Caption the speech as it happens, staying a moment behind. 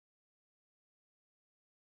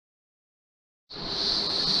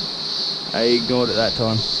He ignored it that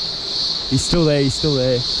time. He's still there, he's still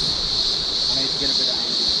there. I need to get a bit of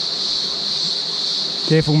angle.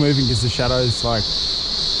 Careful moving because the shadow's like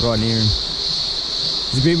right near him.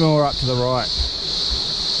 He's a bit more up to the right.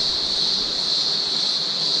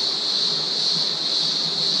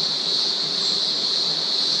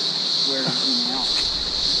 Where is he now?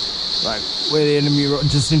 Like where the enemy,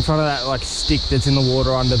 just in front of that like stick that's in the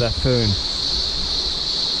water under that fern.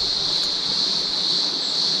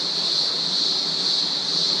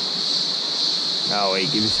 Oh,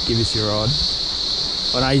 wait, give us your rod.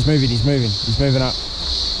 Oh no, he's moving up.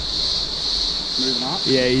 Moving up?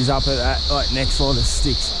 Yeah, he's up at that like next line of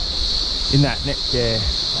sticks. In that net, yeah.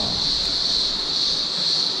 Oh.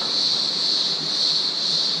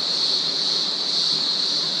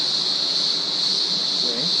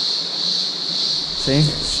 Where? See?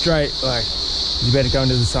 Straight, like, you better go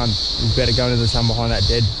into the sun. You better go into the sun behind that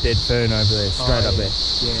dead fern over there. Straight up there.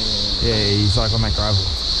 Yeah. Yeah, he's like on that gravel.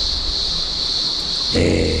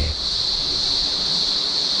 Yeah.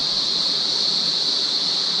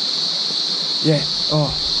 Yeah. Oh,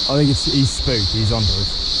 I think he's spooked. He's onto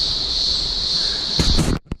us.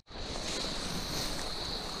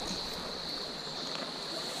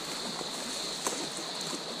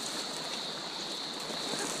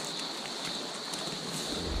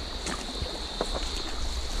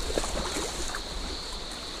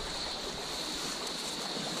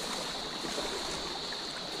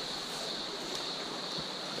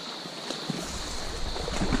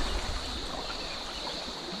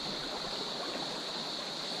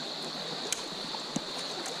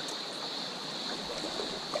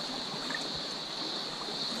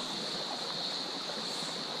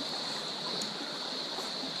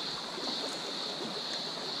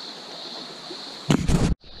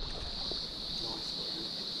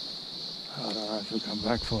 I don't know if he'll come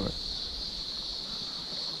back for it.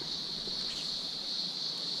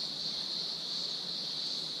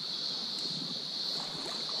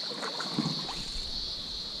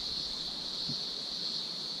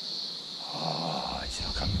 Oh, he's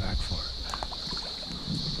not coming back for it.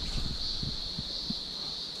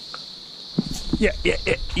 Yeah,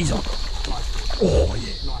 he's on. Oh,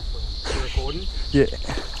 yeah. Nice one. You recording? Yeah.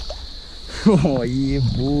 Oh, yeah,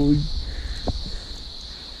 boy.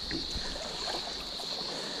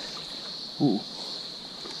 Ooh.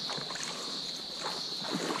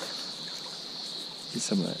 Get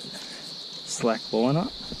some of that slack line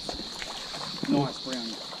up. Nice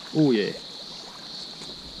brown. Oh yeah.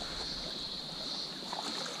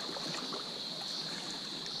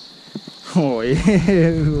 Oh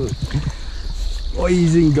yeah. Oh,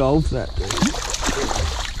 he's engulfed that dude.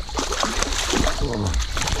 Oh.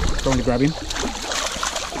 Trying to grab him.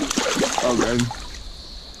 I'll grab him.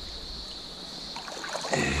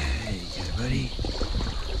 Buddy.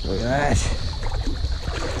 Look at that.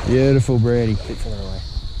 Beautiful birdie. Bit further away.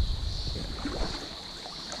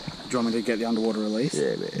 Do you want me to get the underwater release?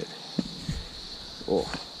 Yeah, man. Oh.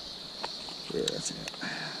 Yeah, that's it.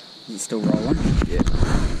 Is it still rolling? Yeah.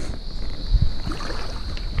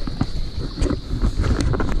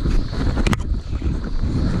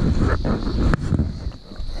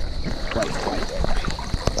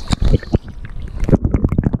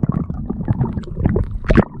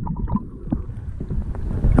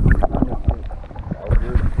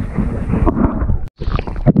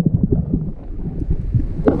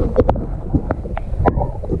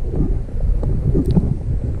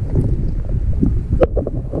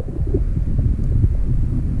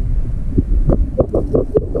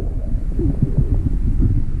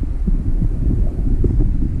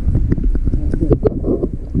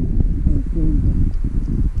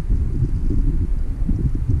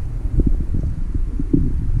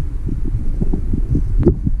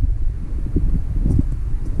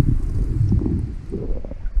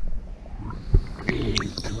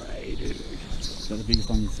 The biggest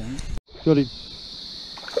one you've seen? Got him.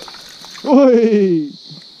 Oi!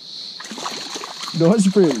 Nice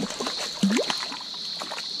birdie.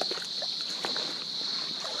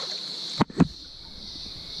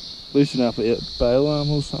 Loosen up a bail arm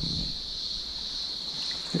or something.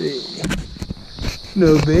 Yeah.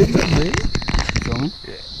 No bad, not bad. Got me?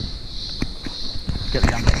 Yeah. Get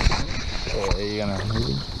the under. Oh, you're gonna move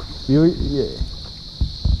him. Yeah.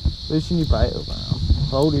 Loosen your bail arm.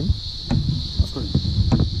 Hold him.